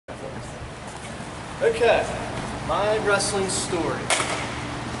Okay, my wrestling story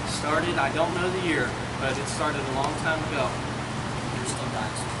started, I don't know the year, but it started a long time ago. There were still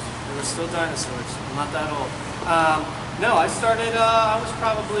dinosaurs. There were still dinosaurs. I'm not that old. No, I started, I was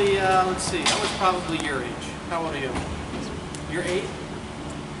probably, let's see, I was probably your age. How old are you? You're 8?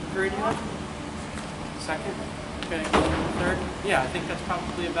 Grade you? Second? Okay, third? Yeah, I think that's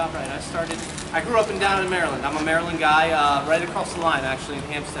probably about right. I grew up and down in Maryland. I'm a Maryland guy, right across the line actually in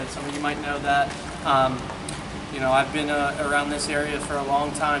Hampstead. Some of you might know that. You know, I've been around this area for a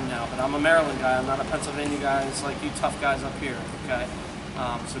long time now, but I'm a Maryland guy. I'm not a Pennsylvania guy. It's like you tough guys up here, okay?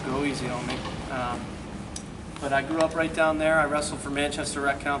 So go easy on me. But I grew up right down there. I wrestled for Manchester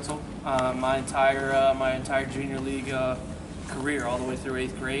Rec Council my entire junior league career, all the way through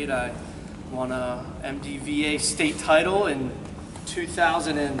 8th grade. I won a MDVA state title in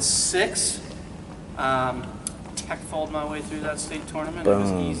 2006. Tech-followed my way through that state tournament. It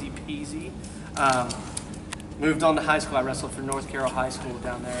was easy peasy. Moved on to high school. I wrestled for North Carroll High School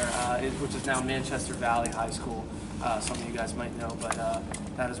down there, which is now Manchester Valley High School. Some of you guys might know, but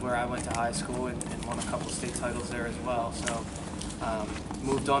that is where I went to high school and won a couple state titles there as well. So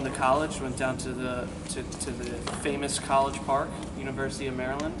moved on to college, went down to the famous College Park, University of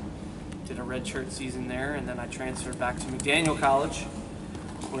Maryland. Did a redshirt season there, and then I transferred back to McDaniel College,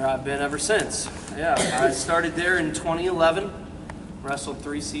 where I've been ever since. Yeah, I started there in 2011, wrestled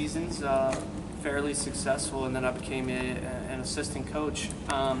 3 seasons. Fairly successful, and then I became an assistant coach.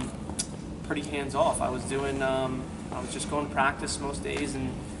 Pretty hands off. I was just going to practice most days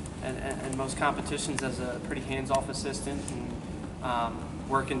and most competitions as a pretty hands off assistant, and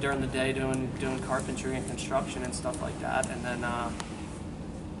working during the day doing carpentry and construction and stuff like that. And then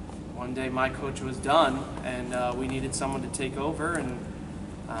one day my coach was done, and we needed someone to take over, and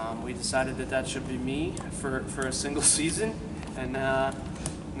we decided that should be me for a single season. And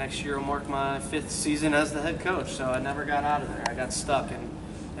next year will mark my 5th season as the head coach, so I never got out of there. I got stuck,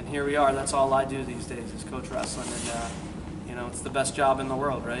 and here we are. That's all I do these days is coach wrestling, and you know, it's the best job in the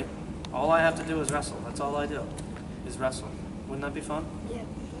world, right? All I have to do is wrestle. That's all I do, is wrestle. Wouldn't that be fun? Yeah.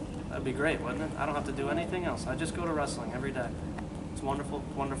 That'd be great, wouldn't it? I don't have to do anything else. I just go to wrestling every day. It's a wonderful,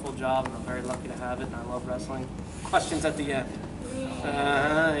 wonderful job, and I'm very lucky to have it, and I love wrestling. Questions at the end?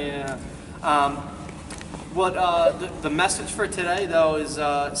 Yeah. The message for today, though, is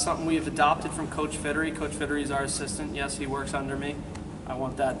something we've adopted from Coach Fittery. Coach Fittery is our assistant. Yes, he works under me. I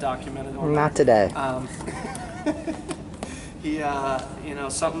want that documented. Not today. You know,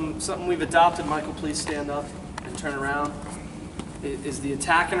 something we've adopted. Michael, please stand up and turn around. Is the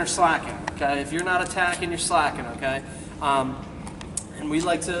attacking or slacking? Okay, if you're not attacking, you're slacking. Okay, and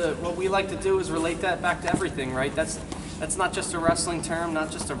what we like to do is relate that back to everything, right? That's not just a wrestling term,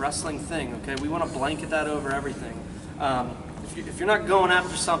 not just a wrestling thing, okay? We want to blanket that over everything. If you're not going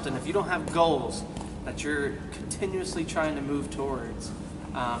after something, if you don't have goals that you're continuously trying to move towards,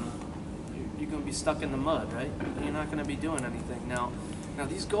 you're going to be stuck in the mud, right? You're not going to be doing anything. Now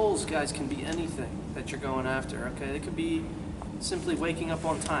these goals, guys, can be anything that you're going after, okay? They could be simply waking up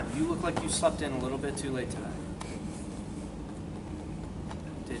on time. You look like you slept in a little bit too late today.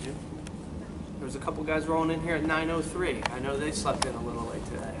 Did you? There was a couple guys rolling in here at 9:03. I know they slept in a little late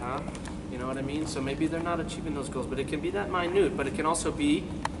today, huh? You know what I mean? So maybe they're not achieving those goals, but it can be that minute. But it can also be,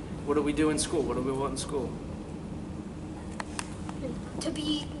 what do we do in school? What do we want in school? To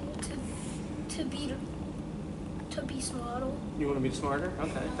be smarter. You want to be smarter?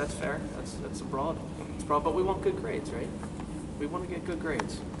 Okay, that's fair. That's broad. It's broad, but we want good grades, right? We want to get good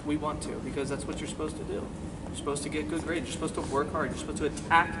grades. We want to, because that's what you're supposed to do. You're supposed to get good grades. You're supposed to work hard. You're supposed to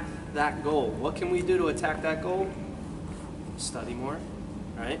attack that goal. What can we do to attack that goal? Study more,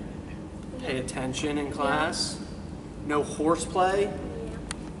 right? Pay attention in class. No horseplay.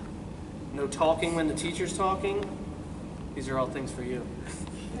 No talking when the teacher's talking. These are all things for you.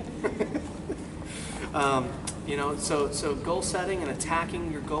 You know, so goal setting and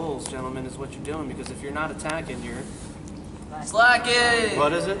attacking your goals, gentlemen, is what you're doing, because if you're not attacking, you're slacking.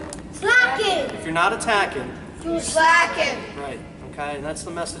 What is it? Slacking. If you're not attacking, You're slacking. right? Okay, and that's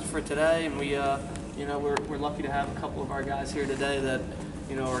the message for today. And we, you know, we're lucky to have a couple of our guys here today that,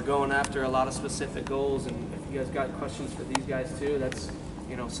 you know, are going after a lot of specific goals. And if you guys got questions for these guys too, that's,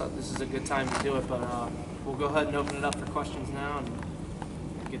 you know, so this is a good time to do it. But we'll go ahead and open it up for questions now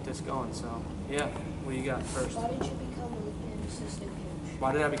and get this going. So yeah, what do you got first? Why did you become an assistant coach?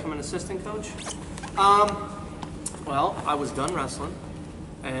 Why did I become an assistant coach? Well, I was done wrestling,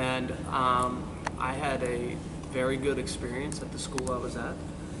 and I had a very good experience at the school I was at,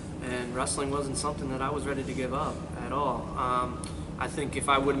 and wrestling wasn't something that I was ready to give up at all. I think if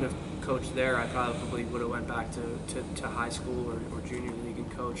I wouldn't have coached there, I probably would have went back to high school or junior league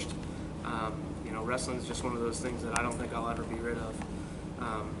and coached. You know, wrestling is just one of those things that I don't think I'll ever be rid of.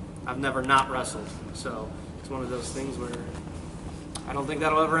 I've never not wrestled, so it's one of those things where I don't think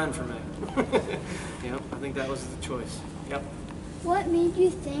that'll ever end for me. Yep, I think that was the choice. Yep. What made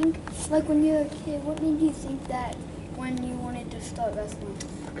you think, like when you were a kid, what made you think that when you wanted to start wrestling?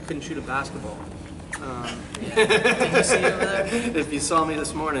 I couldn't shoot a basketball. Did you see over there? If you saw me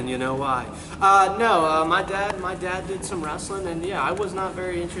this morning, you know why. No, my dad did some wrestling, and yeah, I was not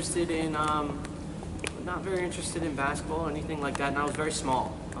very interested in basketball or anything like that. And I was very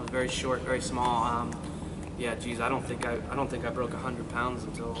small. I was very short, very small. Yeah, geez, I don't think I broke 100 pounds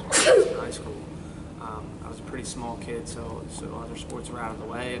until I was in high school. I was a pretty small kid, so other sports were out of the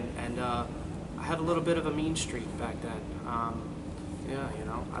way, and I had a little bit of a mean streak back then. Yeah, you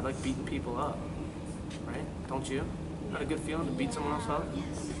know, I like beating people up, right? Don't you? Not a good feeling to beat someone else up?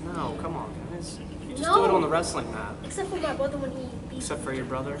 Yes. No, come on, guys. You just No. do it on the wrestling mat. Except for my brother when he beat Except for your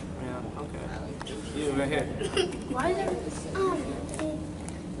brother? Yeah, okay. You, right here. Why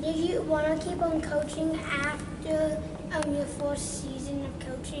did you want to keep on coaching after your first season of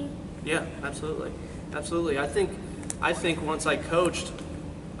coaching? Yeah, absolutely. Absolutely. I think once I coached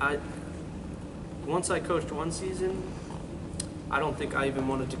one season, I don't think I even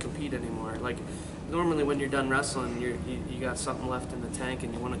wanted to compete anymore. Like, normally when you're done wrestling, you got something left in the tank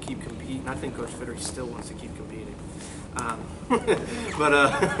and you want to keep competing. I think Coach Fitter still wants to keep competing. But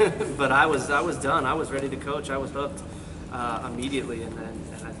I was done. I was ready to coach. I was hooked immediately, and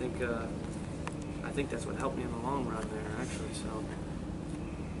I think that's what helped me in the long run there, actually. So.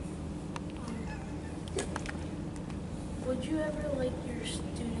 Would you ever like your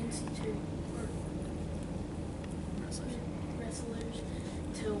students to, or wrestlers,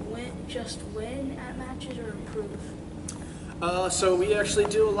 to win at matches or improve? So we actually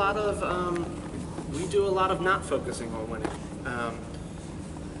do a lot of not focusing on winning.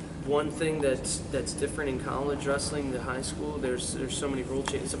 One thing that's different in college wrestling than high school, there's so many rule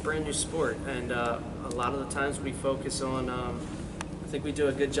changes. It's a brand new sport, and a lot of the times we focus on. I think we do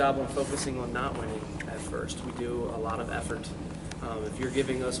a good job on focusing on not winning at first. We do a lot of effort. If you're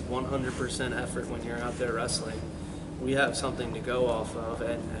giving us 100% effort when you're out there wrestling, we have something to go off of,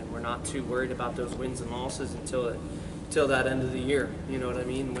 and we're not too worried about those wins and losses until that end of the year. You know what I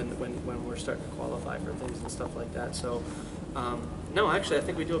mean? When we're starting to qualify for things and stuff like that. So, no, actually, I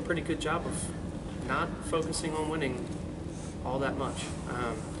think we do a pretty good job of not focusing on winning all that much.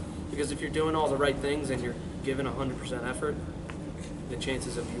 Because if you're doing all the right things and you're giving 100% effort, the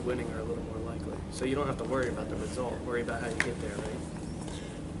chances of you winning are a little more likely. So you don't have to worry about the result. Worry about how you get there, right?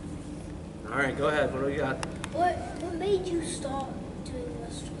 All right, go ahead. What do you got? What made you start doing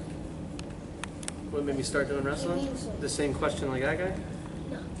wrestling? What made me start doing wrestling? The same question like that guy?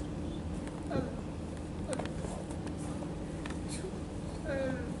 No.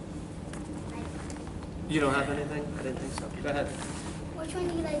 You don't have anything? I didn't think so. Go ahead. Which one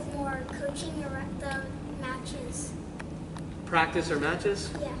do you like more, coaching or the matches? Practice or matches?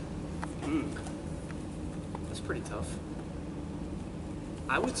 Yeah. That's pretty tough.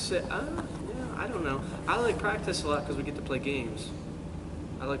 I would say, yeah, I don't know. I like practice a lot because we get to play games.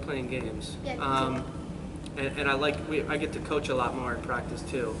 I like playing games. Yeah, and I get to coach a lot more in practice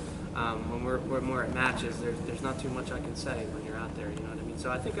too. When we're more at matches, there's not too much I can say when you're out there. You know what I mean? So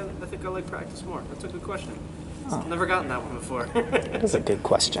I think I like practice more. That's a good question. Oh. Never gotten that one before. That is a good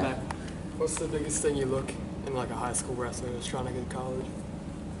question. What's the biggest thing you look in like a high school wrestler who's trying to get to college?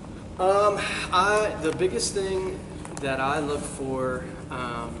 The biggest thing that I look for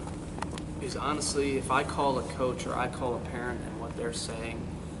is honestly if I call a coach or I call a parent and what they're saying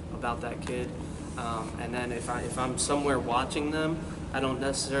about that kid, and then if I'm somewhere watching them, I'm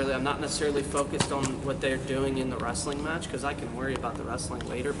not necessarily focused on what they're doing in the wrestling match because I can worry about the wrestling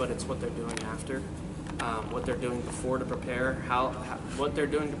later, but it's what they're doing after. What they're doing before to prepare, what they're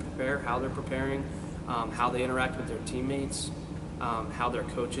doing to prepare, how they're preparing, how they interact with their teammates, how their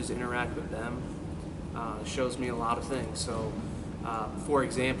coaches interact with them, shows me a lot of things. So, for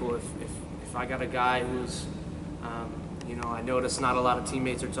example, if I got a guy who's, I notice not a lot of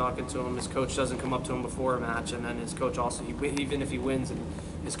teammates are talking to him, his coach doesn't come up to him before a match, and then his coach also, even if he wins and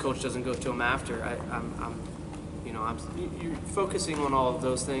his coach doesn't go to him after, you're focusing on all of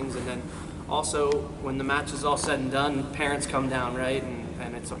those things, and then also, when the match is all said and done, parents come down, right?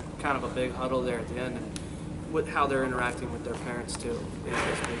 And it's kind of a big huddle there at the end. And with how they're interacting with their parents, too,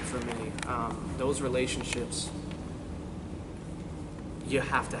 is big for me. Those relationships, you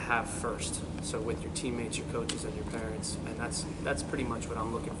have to have first. So with your teammates, your coaches, and your parents. And that's pretty much what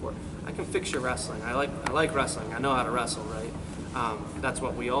I'm looking for. I can fix your wrestling. I like wrestling. I know how to wrestle, right? That's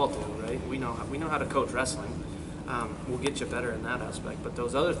what we all do, right? We know how to coach wrestling. will get you better in that aspect. But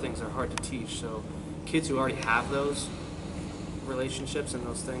those other things are hard to teach. So kids who already have those relationships and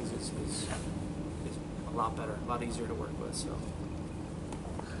those things is a lot better, a lot easier to work with. So.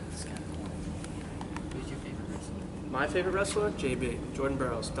 Who's your favorite wrestler? My favorite wrestler? JB, Jordan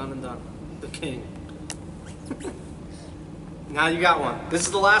Burroughs, done and done, the king. Now you got one. This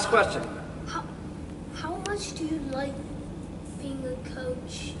is the last question. How much do you like being a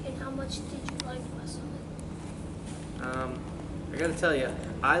coach, and how much did you like wrestling? I gotta tell you,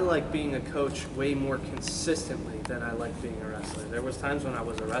 I like being a coach way more consistently than I like being a wrestler. There was times when I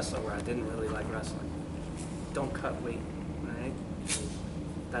was a wrestler where I didn't really like wrestling. Don't cut weight, right?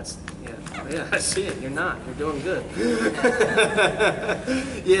 That's, yeah, I see it. You're not. You're doing good.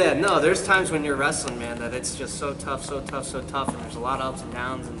 Yeah, no, there's times when you're wrestling, man, that it's just so tough, and there's a lot of ups and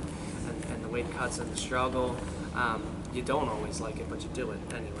downs, and the weight cuts and the struggle. You don't always like it, but you do it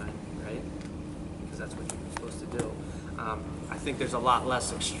anyway, right? Because that's what you're supposed to do. I think there's a lot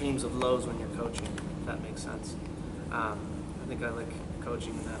less extremes of lows when you're coaching, if that makes sense. I think I like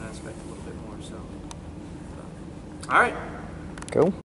coaching in that aspect a little bit more, so. All right. Cool.